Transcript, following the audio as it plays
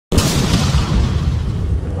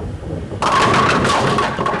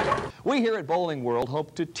We here at Bowling World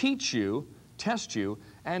hope to teach you, test you,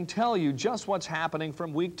 and tell you just what's happening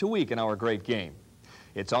from week to week in our great game.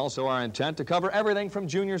 It's also our intent to cover everything from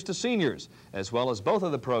juniors to seniors, as well as both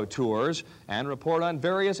of the pro tours, and report on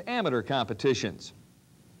various amateur competitions.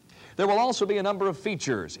 There will also be a number of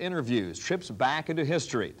features, interviews, trips back into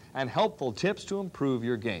history, and helpful tips to improve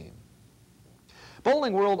your game.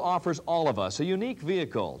 Bowling World offers all of us a unique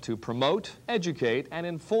vehicle to promote, educate, and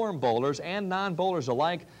inform bowlers and non-bowlers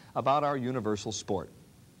alike about our universal sport.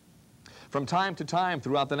 From time to time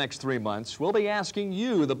throughout the next 3 months, we'll be asking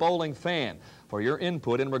you, the bowling fan, for your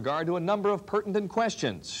input in regard to a number of pertinent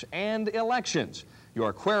questions and elections.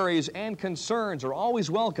 Your queries and concerns are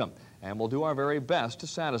always welcome, and we'll do our very best to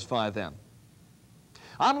satisfy them.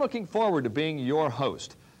 I'm looking forward to being your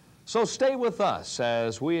host, so stay with us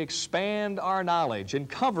as we expand our knowledge in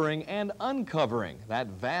covering and uncovering that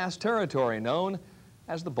vast territory known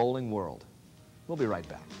as the bowling world. We'll be right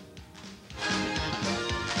back.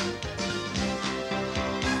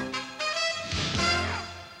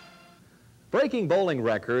 Breaking bowling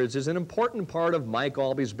records is an important part of Mike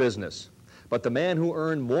Aulby's business. But the man who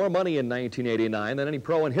earned more money in 1989 than any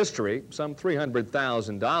pro in history, some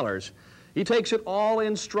 $300,000, he takes it all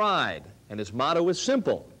in stride, and his motto is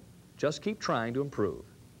simple: just keep trying to improve.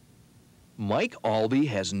 Mike Aulby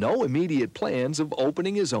has no immediate plans of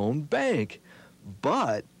opening his own bank.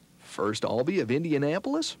 But First Aulby of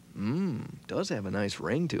Indianapolis? Does have a nice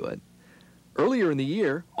ring to it. Earlier in the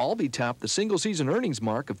year, Aulby topped the single-season earnings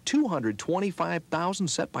mark of $225,000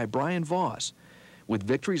 set by Brian Voss. With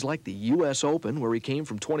victories like the U.S. Open, where he came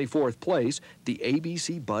from 24th place, the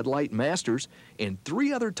ABC Bud Light Masters, and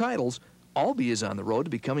 3 other titles, Aulby is on the road to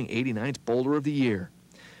becoming 89th Bowler of the Year.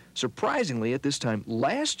 Surprisingly, at this time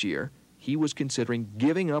last year, he was considering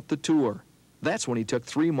giving up the tour. That's when he took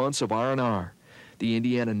 3 months of R&R. The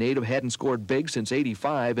Indiana native hadn't scored big since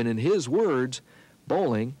 '85, and in his words,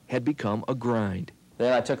 bowling had become a grind.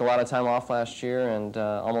 Then I took a lot of time off last year, and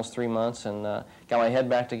almost 3 months, and got my head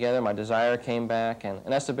back together. My desire came back, and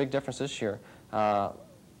that's the big difference this year.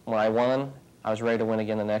 When I won, I was ready to win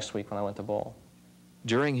again the next week when I went to bowl.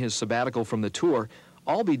 During his sabbatical from the tour,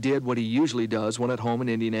 Aulby did what he usually does when at home in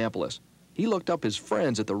Indianapolis. He looked up his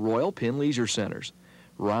friends at the Royal Pin Leisure Centers.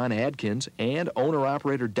 Ron Adkins and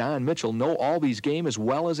owner-operator Don Mitchell know Aulby's game as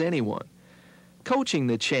well as anyone. Coaching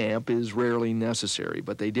the champ is rarely necessary,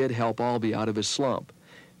 but they did help Aulby out of his slump.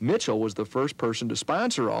 Mitchell was the first person to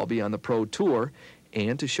sponsor Aulby on the pro tour,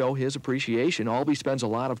 and to show his appreciation, Aulby spends a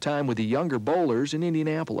lot of time with the younger bowlers in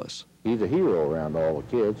Indianapolis. He's a hero around all the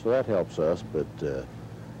kids, so that helps us, but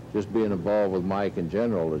just being involved with Mike in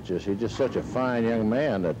general, he's just such a fine young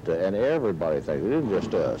man that, and everybody thinks, it isn't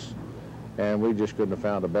just us. And we just couldn't have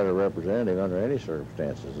found a better representative under any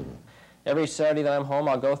circumstances. Every Saturday that I'm home,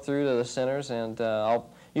 I'll go through to the centers, and I'll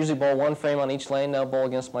usually bowl one frame on each lane. They'll bowl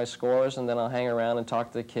against my scores, and then I'll hang around and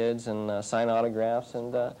talk to the kids and sign autographs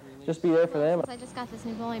and just be there for them. I just got this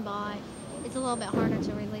new bowling ball. It's a little bit harder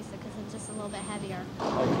to release it because it's just a little bit heavier.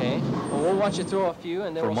 Okay. Well, we'll watch you throw a few,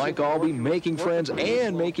 and then For Mike Aulby, making friends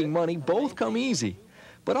and making money both come easy.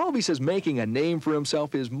 But Aulby says making a name for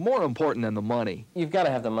himself is more important than the money. You've got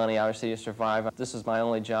to have the money, obviously, to survive. This is my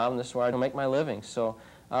only job, and this is where I make my living. So,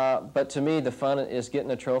 but to me, the fun is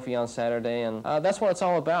getting a trophy on Saturday, and that's what it's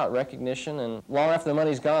all about, recognition. And long after the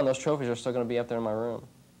money's gone, those trophies are still going to be up there in my room.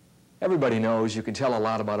 Everybody knows you can tell a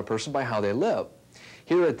lot about a person by how they live.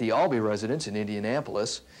 Here at the Aulby residence in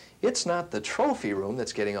Indianapolis, it's not the trophy room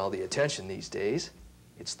that's getting all the attention these days.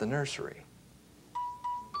 It's the nursery.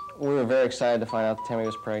 We were very excited to find out that Tammy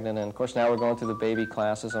was pregnant, and of course now we're going through the baby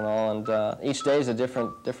classes and all, and each day is a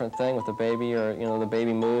different thing with the baby, or the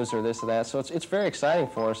baby moves or this or that. So it's very exciting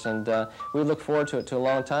for us, and we look forward to it to a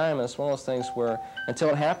long time. And it's one of those things where until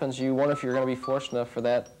it happens, you wonder if you're going to be fortunate enough for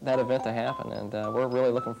that event to happen, and we're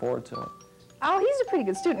really looking forward to it. Oh, he's a pretty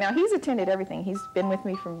good student. Now, he's attended everything. He's been with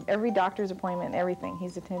me from every doctor's appointment, everything.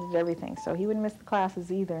 He's attended everything, so he wouldn't miss the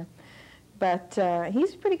classes either. But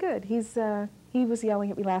he's pretty good. He was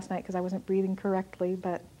yelling at me last night because I wasn't breathing correctly,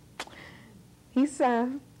 but he's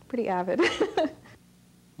pretty avid.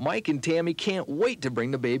 Mike and Tammy can't wait to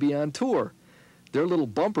bring the baby on tour. Their little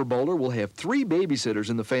bumper bowler will have 3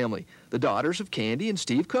 babysitters in the family, the daughters of Candy and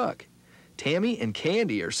Steve Cook. Tammy and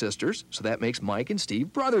Candy are sisters, so that makes Mike and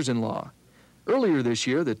Steve brothers-in-law. Earlier this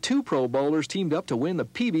year, the 2 pro bowlers teamed up to win the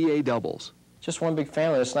PBA doubles. Just one big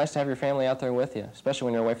family. It's nice to have your family out there with you, especially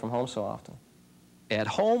when you're away from home so often. At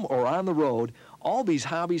home or on the road, Aulby's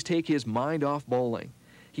hobbies take his mind off bowling.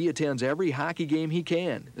 He attends every hockey game he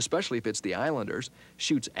can, especially if it's the Islanders,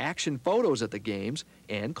 shoots action photos at the games,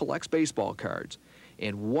 and collects baseball cards.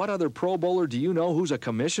 And what other pro bowler do you know who's a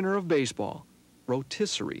commissioner of baseball?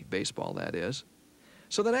 rotisserie baseball, that is.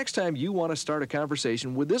 So the next time you want to start a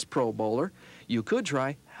conversation with this pro bowler, you could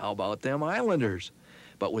try, how about them Islanders?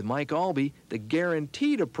 But with Mike Aulby, the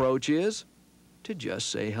guaranteed approach is to just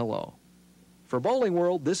say hello. For Bowling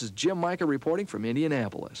World, this is Jim Micah reporting from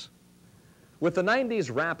Indianapolis. With the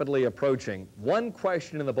 90s rapidly approaching, one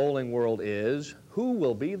question in the bowling world is, who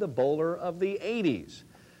will be the bowler of the 80s?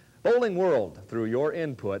 Bowling World, through your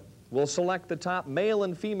input, will select the top male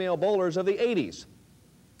and female bowlers of the 80s.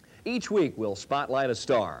 Each week, we'll spotlight a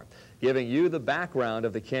star, giving you the background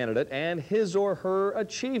of the candidate and his or her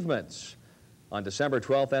achievements. On December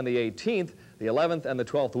 12th and the 18th, the 11th and the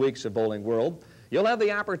 12th weeks of Bowling World, you'll have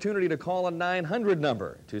the opportunity to call a 900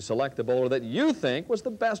 number to select the bowler that you think was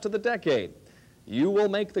the best of the decade. You will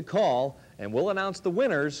make the call, and we'll announce the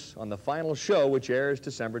winners on the final show, which airs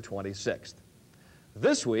December 26th.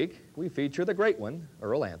 This week, we feature the great one,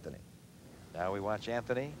 Earl Anthony. Now we watch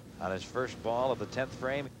Anthony on his first ball of the 10th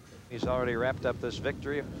frame. He's already wrapped up this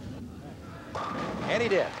victory. And he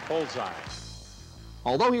did. Bullseye.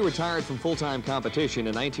 Although he retired from full-time competition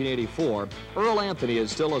in 1984, Earl Anthony is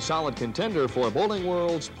still a solid contender for Bowling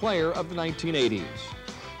World's Player of the 1980s.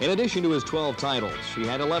 In addition to his 12 titles, he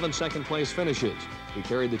had 11 second-place finishes. He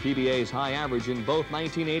carried the PBA's high average in both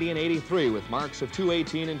 1980 and 83 with marks of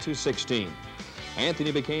 218 and 216.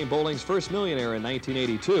 Anthony became bowling's first millionaire in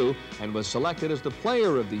 1982 and was selected as the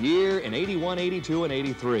Player of the Year in 81, 82, and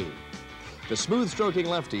 83. The smooth-stroking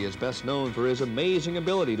lefty is best known for his amazing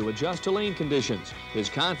ability to adjust to lane conditions, his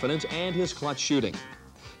confidence, and his clutch shooting.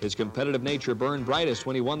 His competitive nature burned brightest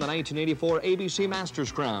when he won the 1984 ABC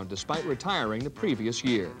Masters crown, despite retiring the previous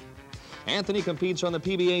year. Anthony competes on the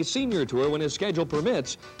PBA Senior Tour when his schedule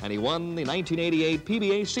permits, and he won the 1988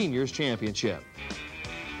 PBA Seniors Championship.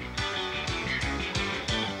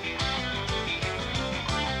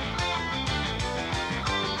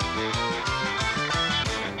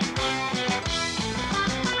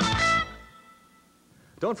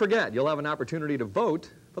 Don't forget, you'll have an opportunity to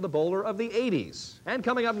vote for the bowler of the 80s. And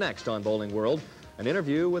coming up next on Bowling World, an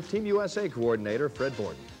interview with Team USA coordinator Fred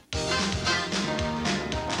Borden.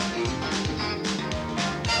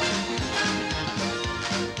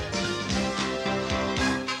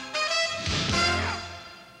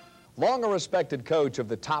 Long a respected coach of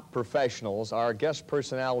the top professionals, our guest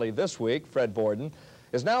personality this week, Fred Borden,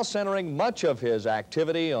 is now centering much of his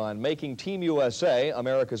activity on making Team USA,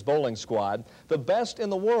 America's bowling squad, the best in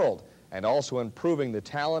the world, and also improving the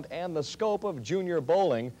talent and the scope of junior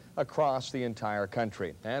bowling across the entire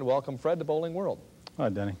country. And welcome, Fred, to Bowling World. Hi,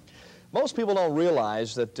 Denny. Most people don't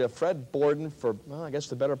realize that Fred Borden, for, well, I guess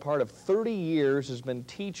the better part of 30 years, has been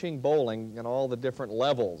teaching bowling at all the different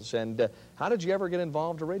levels. And how did you ever get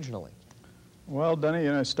involved originally? Well, Denny,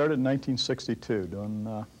 I started in 1962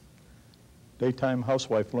 doing daytime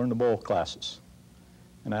housewife learn to bowl classes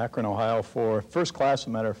in Akron, Ohio. For first class, as a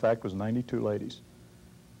matter of fact, was 92 ladies.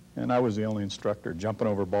 And I was the only instructor, jumping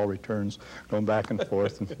over ball returns, going back and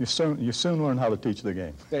forth. And you soon learn how to teach the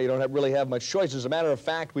game. Yeah, you don't really have much choice. As a matter of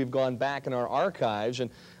fact, we've gone back in our archives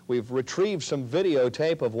and we've retrieved some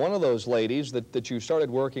videotape of one of those ladies that you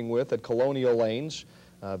started working with at Colonial Lanes,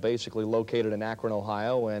 basically located in Akron,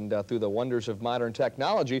 Ohio, and through the wonders of modern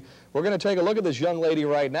technology. We're going to take a look at this young lady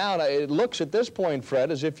right now. And it looks at this point,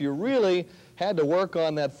 Fred, as if you really had to work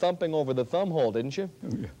on that thumping over the thumb hole, didn't you?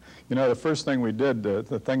 You know, the first thing we did, the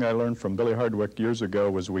thing I learned from Billy Hardwick years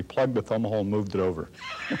ago, was we plugged the thumb hole and moved it over.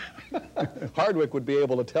 Hardwick would be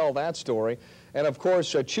able to tell that story. And of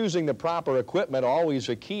course, choosing the proper equipment, always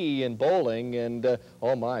a key in bowling. And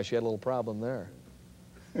oh my, she had a little problem there.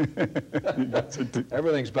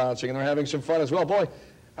 Everything's bouncing, and they're having some fun as well. Boy,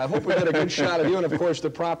 I hope we get a good shot of you, and of course the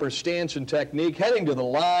proper stance and technique. Heading to the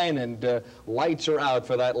line, and lights are out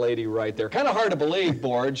for that lady right there. Kind of hard to believe,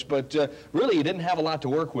 Borge, but really you didn't have a lot to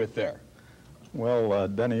work with there. Well,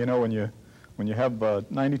 Denny, you know, when you have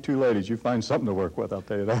 92 ladies, you find something to work with, I'll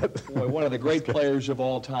tell you that. Boy, one of the great players of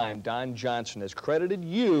all time, Don Johnson, has credited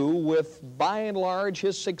you with, by and large,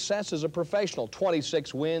 his success as a professional.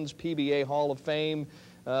 26 wins, PBA Hall of Fame.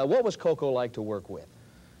 What was Coco like to work with?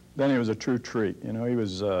 Then he was a true treat. You know, he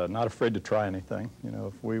was not afraid to try anything. You know,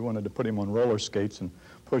 if we wanted to put him on roller skates and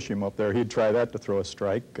push him up there, he'd try that to throw a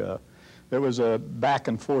strike. It was a back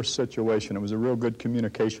and forth situation. It was a real good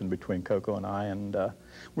communication between Coco and I, and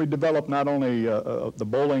we developed not only the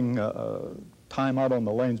bowling time out on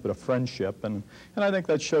the lanes, but a friendship, and I think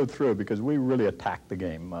that showed through because we really attacked the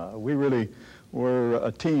game. We really were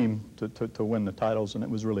a team to win the titles, and it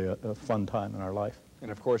was really a fun time in our life. And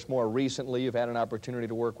of course, more recently, you've had an opportunity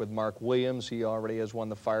to work with Mark Williams. He already has won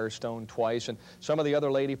the Firestone twice. And some of the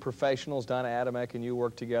other lady professionals, Donna Adamek and you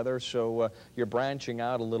work together, so you're branching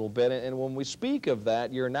out a little bit. And when we speak of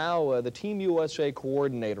that, you're now the Team USA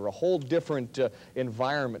coordinator, a whole different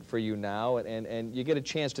environment for you now. And you get a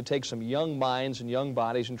chance to take some young minds and young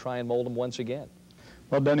bodies and try and mold them once again.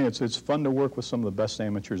 Well, Denny, it's fun to work with some of the best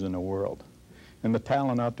amateurs in the world. And the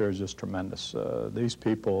talent out there is just tremendous. These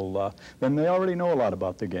people, then they already know a lot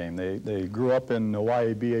about the game. They grew up in the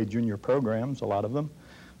YABA junior programs, a lot of them.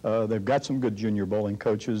 They've got some good junior bowling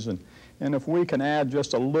coaches. And if we can add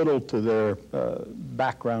just a little to their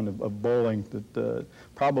background of bowling, that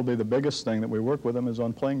probably the biggest thing that we work with them is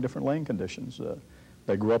on playing different lane conditions.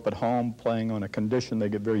 They grew up at home playing on a condition they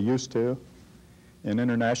get very used to. In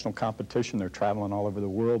international competition, they're traveling all over the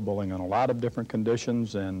world, bowling on a lot of different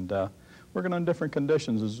conditions, and working on different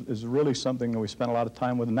conditions is really something that we spend a lot of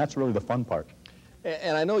time with, and that's really the fun part.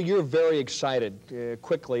 And I know you're very excited,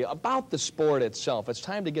 quickly, about the sport itself. It's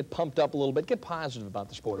time to get pumped up a little bit, get positive about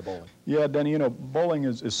the sport of bowling. Yeah, Denny, you know, bowling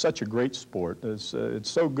is such a great sport. It's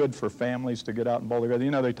so good for families to get out and bowl together.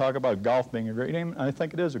 You know, they talk about golf being a great game, and I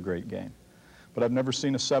think it is a great game. But I've never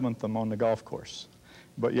seen a seventh on the golf course.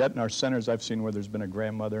 But yet in our centers, I've seen where there's been a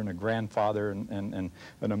grandmother and a grandfather and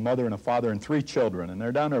a mother and a father and 3 children. And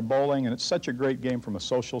they're down there bowling, and it's such a great game from a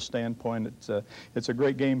social standpoint. It's a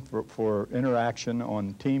great game for interaction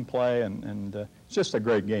on team play, and it's just a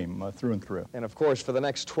great game through and through. And of course, for the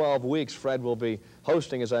next 12 weeks, Fred will be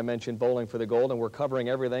hosting, as I mentioned, Bowling for the Gold, and we're covering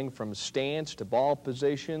everything from stance to ball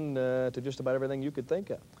position to just about everything you could think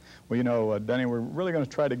of. Well, you know, Denny, we're really going to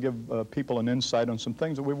try to give people an insight on some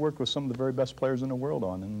things that we've worked with some of the very best players in the world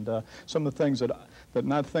on, and some of the things that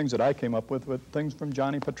not things that I came up with, but things from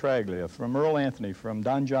Johnny Petraglia, from Earl Anthony, from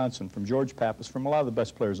Don Johnson, from George Pappas, from a lot of the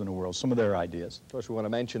best players in the world, some of their ideas. Of course, we want to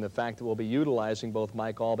mention the fact that we'll be utilizing both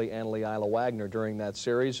Mike Aulby and Leila Wagner during that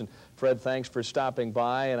series. And Fred, thanks for stopping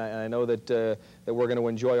by, and I know that that we're going to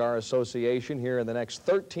enjoy our association here in the next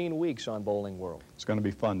 13 weeks on Bowling World. It's going to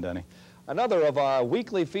be fun, Denny. Another of our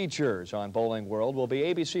weekly features on Bowling World will be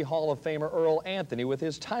ABC Hall of Famer Earl Anthony with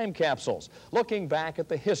his time capsules, looking back at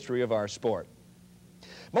the history of our sport.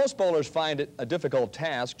 Most bowlers find it a difficult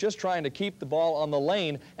task just trying to keep the ball on the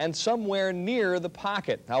lane and somewhere near the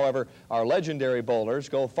pocket. However, our legendary bowlers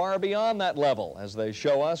go far beyond that level as they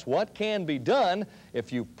show us what can be done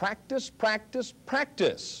if you practice, practice,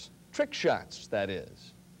 practice. Trick shots, that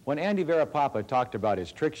is. When Andy Varapapa talked about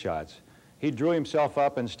his trick shots, he drew himself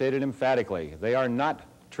up and stated emphatically, they are not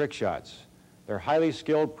trick shots. They're highly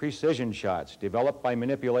skilled precision shots developed by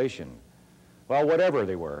manipulation. Well, whatever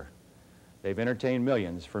they were, they've entertained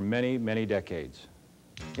millions for many, many decades.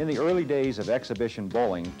 In the early days of exhibition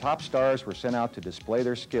bowling, top stars were sent out to display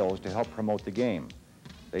their skills to help promote the game.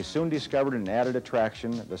 They soon discovered an added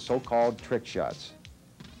attraction, the so-called trick shots.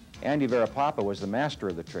 Andy Varapapa was the master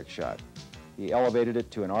of the trick shot. He elevated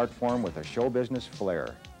it to an art form with a show business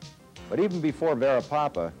flair. But even before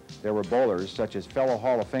Varapapa, there were bowlers such as fellow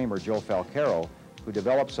Hall of Famer Joe Falcaro, who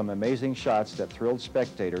developed some amazing shots that thrilled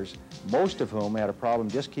spectators, most of whom had a problem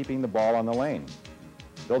just keeping the ball on the lane.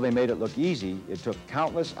 Though they made it look easy, it took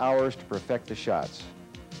countless hours to perfect the shots.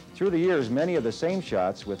 Through the years, many of the same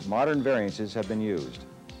shots with modern variances have been used.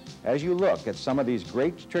 As you look at some of these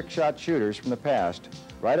great trick shot shooters from the past,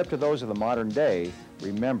 right up to those of the modern day,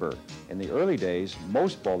 remember, in the early days,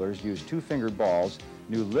 most bowlers used 2-fingered balls,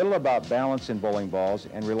 knew little about balance in bowling balls,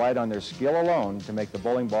 and relied on their skill alone to make the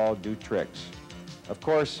bowling ball do tricks. Of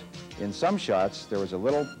course, in some shots, there was a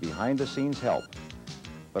little behind-the-scenes help,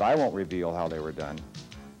 but I won't reveal how they were done.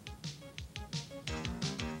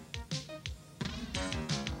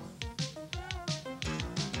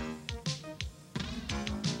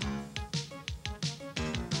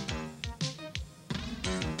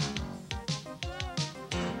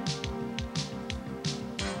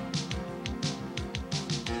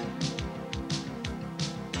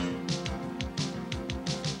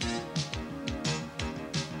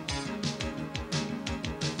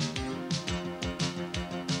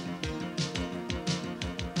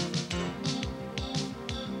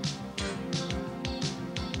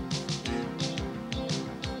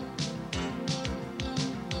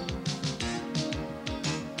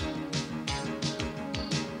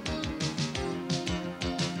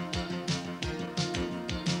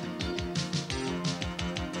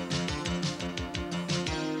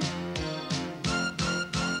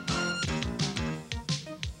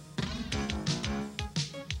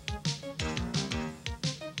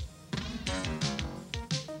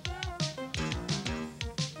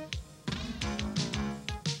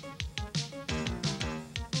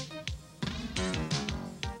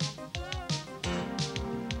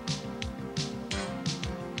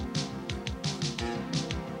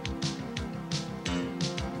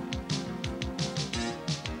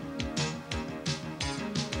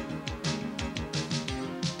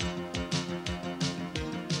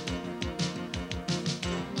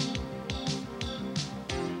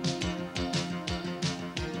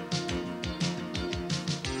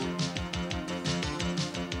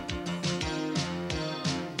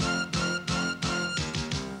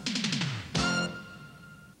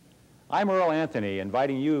 I'm Earl Anthony,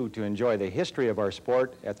 inviting you to enjoy the history of our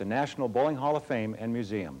sport at the National Bowling Hall of Fame and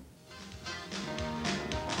Museum.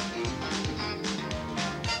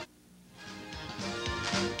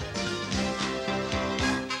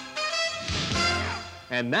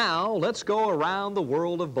 And now, let's go around the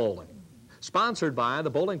world of bowling. Sponsored by the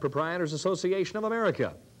Bowling Proprietors Association of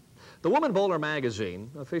America. The Woman Bowler magazine,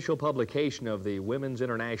 official publication of the Women's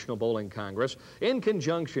International Bowling Congress, in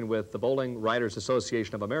conjunction with the Bowling Writers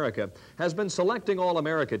Association of America, has been selecting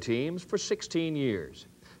All-America teams for 16 years.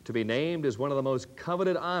 To be named is one of the most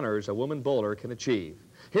coveted honors a woman bowler can achieve.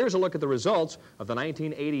 Here's a look at the results of the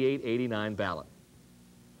 1988-89 ballot.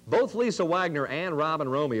 Both Lisa Wagner and Robin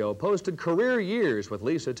Romeo posted career years, with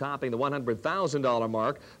Lisa topping the $100,000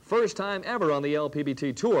 mark, first time ever on the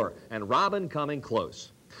LPBT Tour, and Robin coming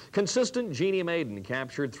close. Consistent Jeannie Maiden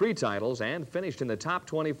captured 3 titles and finished in the top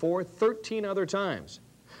 24 13 other times.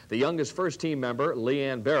 The youngest first-team member,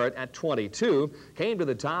 Leanne Barrett, at 22, came to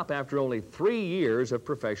the top after only 3 years of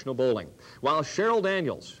professional bowling, while Cheryl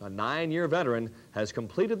Daniels, a 9-year veteran, has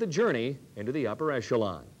completed the journey into the upper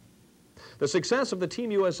echelon. The success of the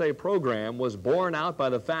Team USA program was borne out by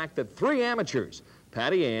the fact that 3 amateurs,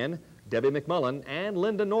 Patty Ann, Debbie McMullen, and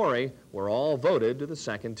Linda Norrie, were all voted to the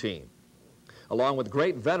second team, along with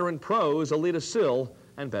great veteran pros Alita Sill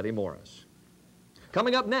and Betty Morris.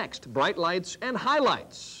 Coming up next, bright lights and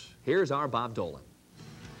highlights. Here's our Bob Dolan.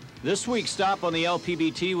 This week's stop on the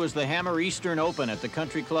LPBT was the Hammer Eastern Open at the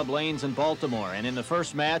Country Club Lanes in Baltimore. And in the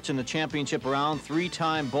first match in the championship round,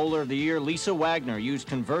 3-time Bowler of the Year Lisa Wagner used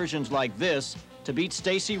conversions like this to beat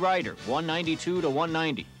Stacy Ryder, 192 to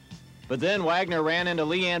 190. But then Wagner ran into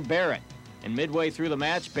Leanne Barrett. And midway through the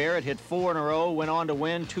match, Barrett hit 4 in a row, went on to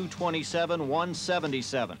win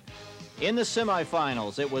 227-177. In the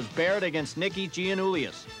semifinals, it was Barrett against Nikki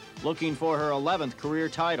Giannoulias, looking for her 11th career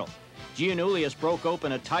title. Giannoulias broke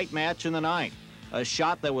open a tight match in the 9th. A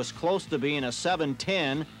shot that was close to being a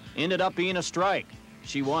 7-10 ended up being a strike.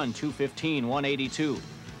 She won 215-182.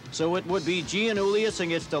 So it would be Giannoulias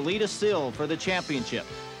against Alita Sill for the championship.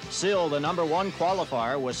 Sill, the #1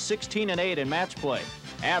 qualifier, was 16-8 in match play,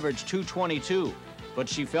 averaged 222. But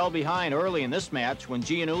she fell behind early in this match when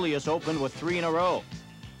Giannoulias opened with 3 in a row.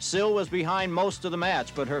 Sill was behind most of the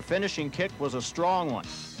match, but her finishing kick was a strong one.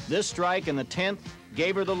 This strike in the 10th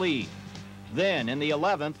gave her the lead. Then, in the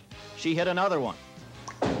 11th, she hit another one.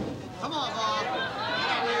 Come on, Bob.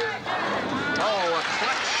 Oh, a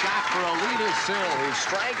clutch shot for Alita Sill, who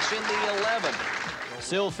strikes in the 11th.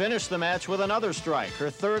 Sill finished the match with another strike, her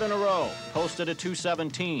 3rd in a row, posted at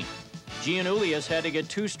 217. Giannoulias had to get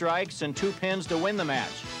 2 strikes and 2 pins to win the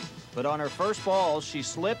match. But on her first ball, she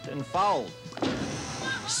slipped and fouled.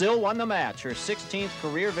 Sill won the match, her 16th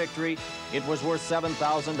career victory. It was worth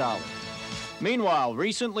 $7,000. Meanwhile,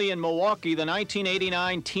 recently in Milwaukee, the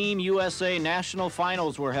 1989 Team USA National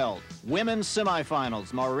Finals were held. Women's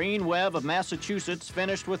semifinals. Maureen Webb of Massachusetts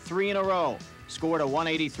finished with 3 in a row, scored a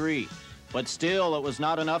 183. But still, it was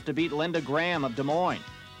not enough to beat Linda Graham of Des Moines.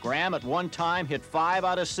 Graham at one time hit 5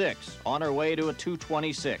 out of 6, on her way to a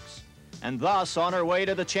 226. And thus on her way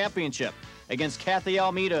to the championship against Kathy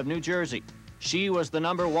Almeida of New Jersey. She was the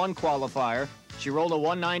 #1 qualifier. She rolled a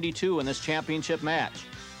 192 in this championship match.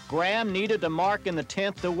 Graham needed to mark in the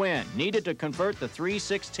 10th to win, needed to convert the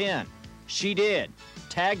 3-6-10. She did,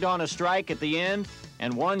 tagged on a strike at the end,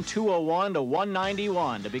 and won 201 to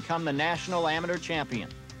 191 to become the national amateur champion.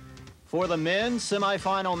 For the men's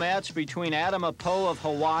semifinal match between Adam Apo of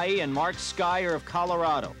Hawaii and Mark Schreier of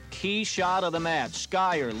Colorado, key shot of the match,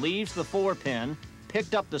 Schreier leaves the 4-pin,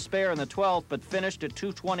 picked up the spare in the 12th, but finished at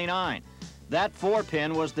 229. That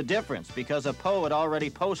 4-pin was the difference because Apo had already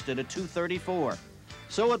posted at 234.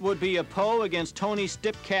 So it would be Apo against Tony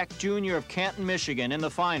Stipkak Jr. of Canton, Michigan in the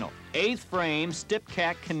final. 8th frame,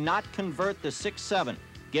 Stipkak cannot convert the 6-7,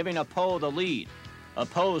 giving Apo the lead.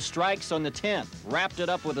 Apo strikes on the 10th, wrapped it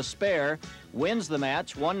up with a spare, wins the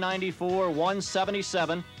match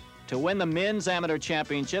 194-177 to win the men's amateur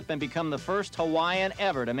championship and become the first Hawaiian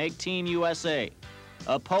ever to make Team USA.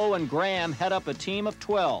 Apo and Graham head up a team of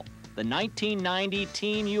 12, the 1990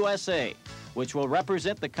 Team USA, which will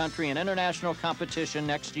represent the country in international competition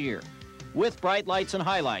next year. With bright lights and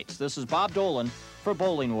highlights, this is Bob Dolan for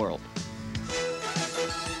Bowling World.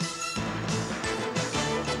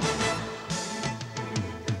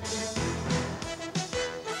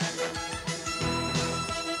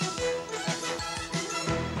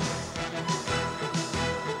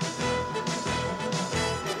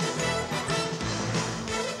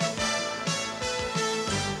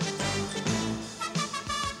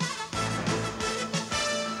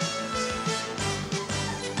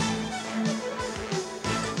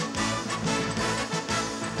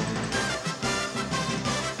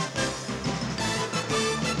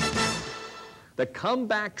 the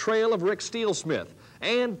comeback trail of Rick Steelsmith,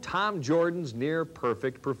 and Tom Jordan's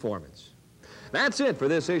near-perfect performance. That's it for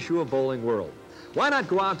this issue of Bowling World. Why not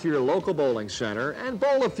go out to your local bowling center and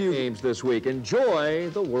bowl a few games this week? Enjoy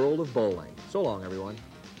the world of bowling. So long, everyone.